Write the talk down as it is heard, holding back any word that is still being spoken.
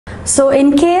So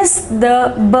in case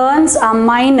the burns are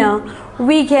minor,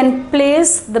 we can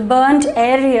place the burnt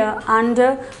area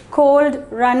under cold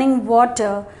running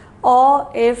water,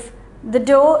 or if the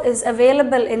dough is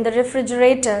available in the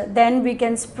refrigerator, then we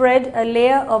can spread a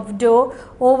layer of dough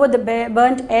over the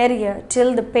burnt area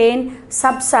till the pain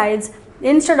subsides,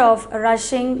 instead of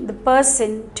rushing the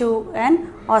person to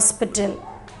an hospital.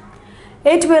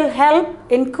 It will help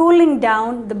in cooling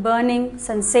down the burning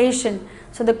sensation.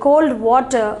 So the cold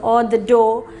water or the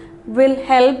dough will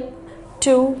help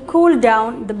to cool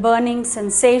down the burning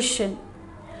sensation.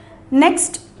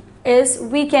 Next is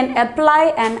we can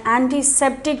apply an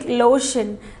antiseptic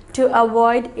lotion to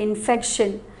avoid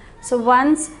infection. So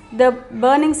once the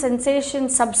burning sensation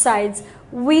subsides,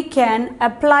 we can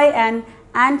apply an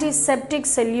antiseptic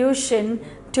solution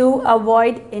to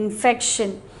avoid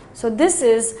infection. So this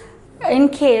is in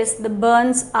case the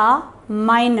burns are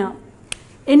minor.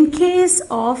 In case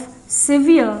of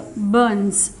severe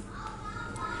burns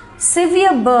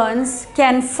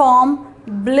can form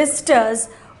blisters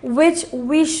which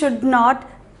we should not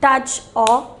touch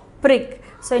or prick.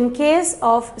 So in case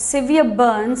of severe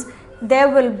burns, there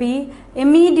will be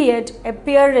immediate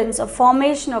appearance or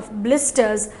formation of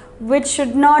blisters which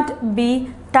should not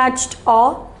be touched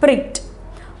or pricked.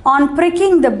 On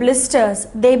pricking the blisters,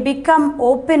 they become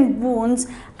open wounds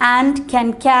and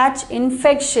can catch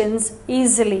infections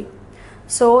easily.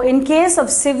 So in case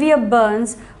of severe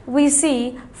burns, we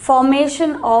see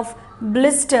formation of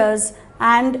blisters,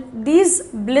 and these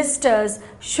blisters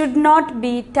should not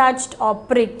be touched or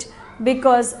pricked,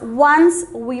 because once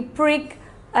we prick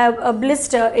a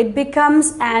blister, it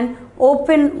becomes an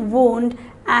open wound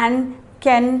and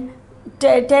can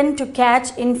tend to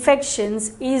catch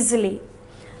infections easily.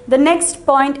 The next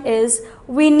point is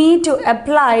we need to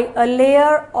apply a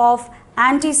layer of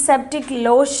antiseptic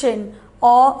lotion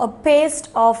or a paste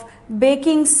of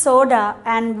baking soda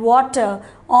and water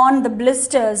on the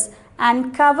blisters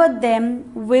and cover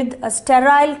them with a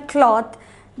sterile cloth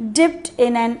dipped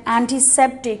in an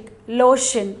antiseptic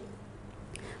lotion.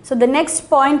 So the next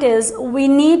point is we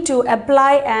need to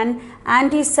apply an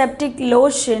antiseptic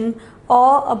lotion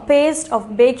or a paste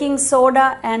of baking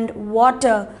soda and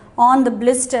water on the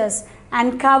blisters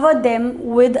and cover them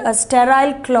with a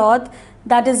sterile cloth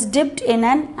that is dipped in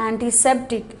an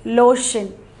antiseptic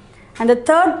lotion. And the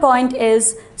third point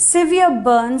is severe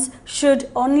burns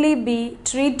should only be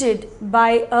treated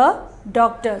by a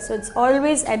doctor. So it's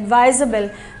always advisable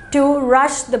to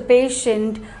rush the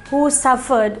patient who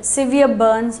suffered severe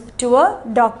burns to a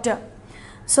doctor.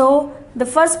 So the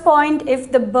first point,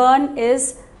 if the burn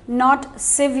is not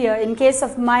severe, in case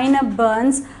of minor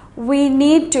burns, we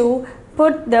need to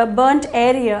put the burnt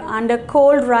area under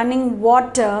cold running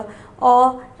water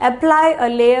or apply a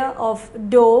layer of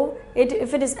dough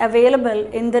if it is available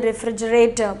in the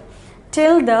refrigerator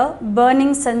till the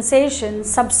burning sensation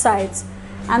subsides,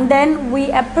 and then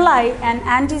we apply an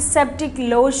antiseptic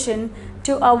lotion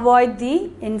to avoid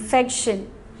the infection.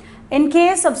 In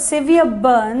case of severe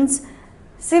burns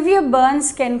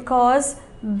can cause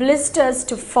blisters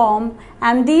to form,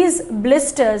 and these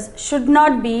blisters should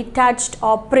not be touched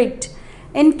or pricked.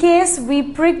 In case we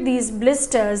prick these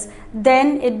blisters,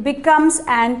 then it becomes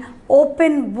an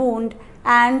open wound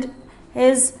and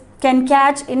can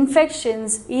catch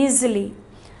infections easily.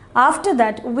 After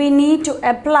that, we need to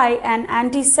apply an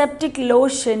antiseptic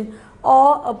lotion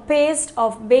or a paste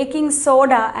of baking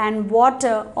soda and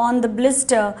water on the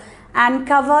blister and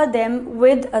cover them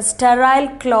with a sterile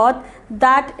cloth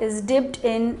that is dipped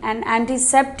in an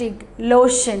antiseptic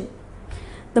lotion.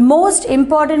 The most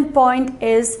important point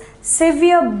is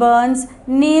severe burns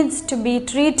needs to be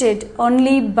treated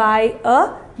only by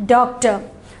a doctor.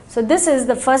 So this is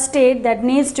the first aid that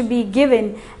needs to be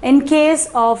given in case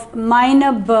of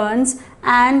minor burns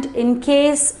and in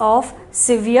case of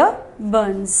severe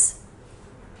burns.